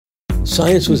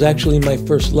Science was actually my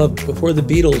first love. Before the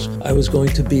Beatles, I was going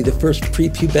to be the first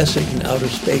prepubescent in outer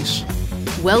space.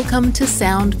 Welcome to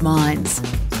Sound Minds,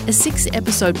 a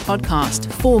 6-episode podcast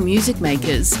for music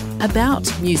makers about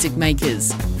music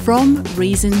makers from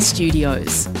Reason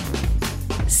Studios.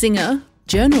 Singer,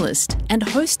 journalist and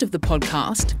host of the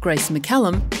podcast, Grace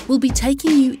McCallum, will be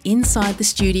taking you inside the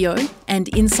studio and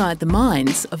inside the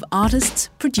minds of artists,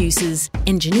 producers,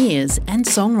 engineers and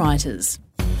songwriters.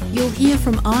 You'll hear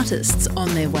from artists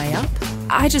on their way up.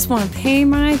 I just want to pay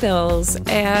my bills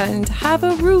and have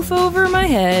a roof over my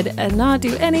head and not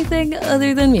do anything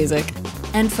other than music.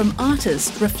 And from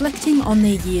artists reflecting on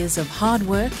their years of hard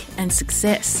work and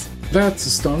success. That's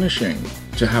astonishing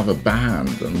to have a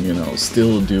band and,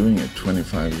 still doing it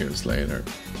 25 years later.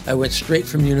 I went straight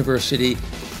from university,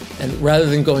 and rather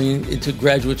than going into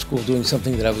graduate school doing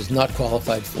something that I was not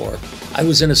qualified for, I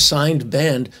was in a signed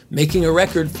band making a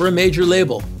record for a major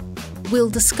label. We'll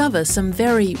discover some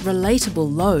very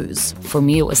relatable lows. For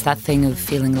me, it was that thing of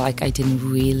feeling like I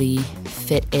didn't really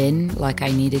fit in, like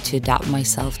I needed to adapt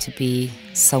myself to be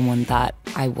someone that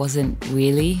I wasn't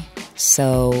really.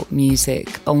 So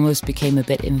music almost became a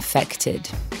bit infected.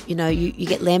 You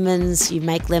get lemons, you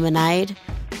make lemonade.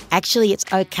 Actually, it's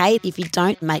okay if you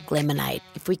don't make lemonade.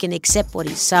 If we can accept what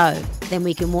is so, then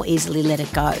we can more easily let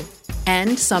it go.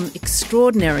 And some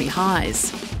extraordinary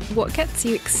highs. What gets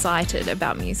you excited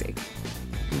about music?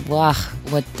 Wow,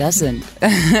 what doesn't?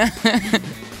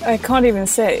 I can't even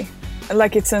say.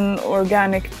 Like, it's an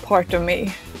organic part of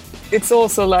me. It's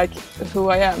also like who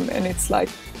I am, and it's like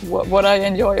what I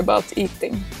enjoy about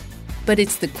eating. But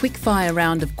it's the quickfire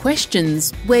round of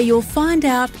questions where you'll find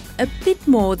out a bit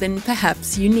more than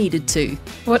perhaps you needed to.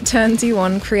 What turns you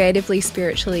on creatively,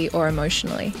 spiritually or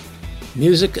emotionally?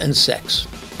 Music and sex.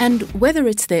 And whether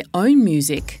it's their own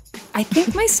music. I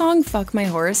think my song Fuck My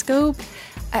Horoscope,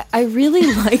 I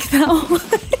really like that one.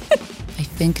 I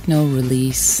think no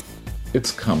release.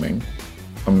 It's coming.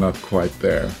 I'm not quite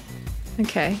there.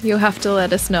 Okay, you'll have to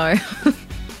let us know.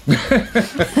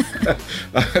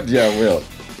 Yeah, I will.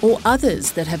 Or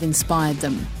others that have inspired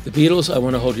them. The Beatles, I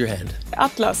Want to Hold Your Hand.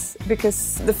 Atlas,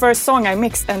 because the first song I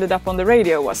mixed ended up on the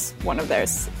radio, was one of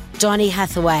theirs. Donny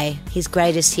Hathaway, his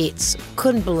greatest hits.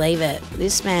 Couldn't believe it.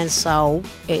 This man's soul,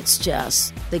 it's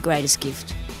just the greatest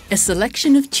gift. A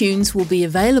selection of tunes will be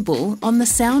available on the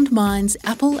Sound Minds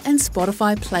Apple and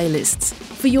Spotify playlists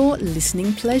for your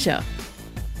listening pleasure.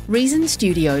 Reason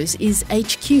Studios is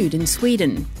HQ'd in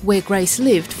Sweden, where Grace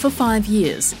lived for 5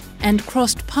 years and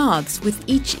crossed paths with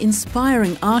each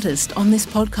inspiring artist on this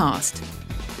podcast.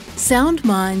 Sound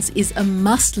Minds is a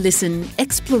must-listen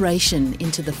exploration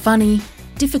into the funny,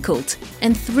 difficult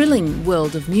and thrilling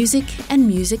world of music and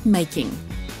music making.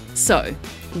 So,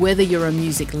 whether you're a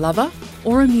music lover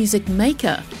or a music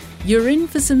maker, you're in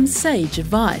for some sage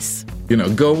advice.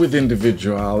 Go with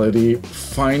individuality,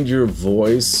 find your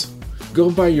voice, go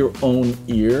by your own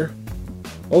ear.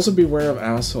 Also beware of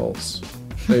assholes.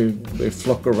 They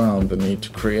flock around the need to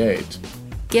create.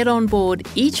 Get on board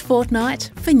each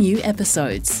fortnight for new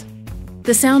episodes.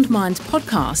 The Sound Minds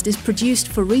podcast is produced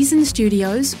for Reason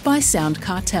Studios by Sound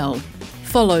Cartel.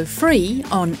 Follow free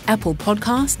on Apple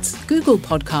Podcasts, Google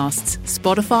Podcasts,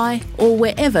 Spotify, or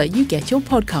wherever you get your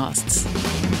podcasts.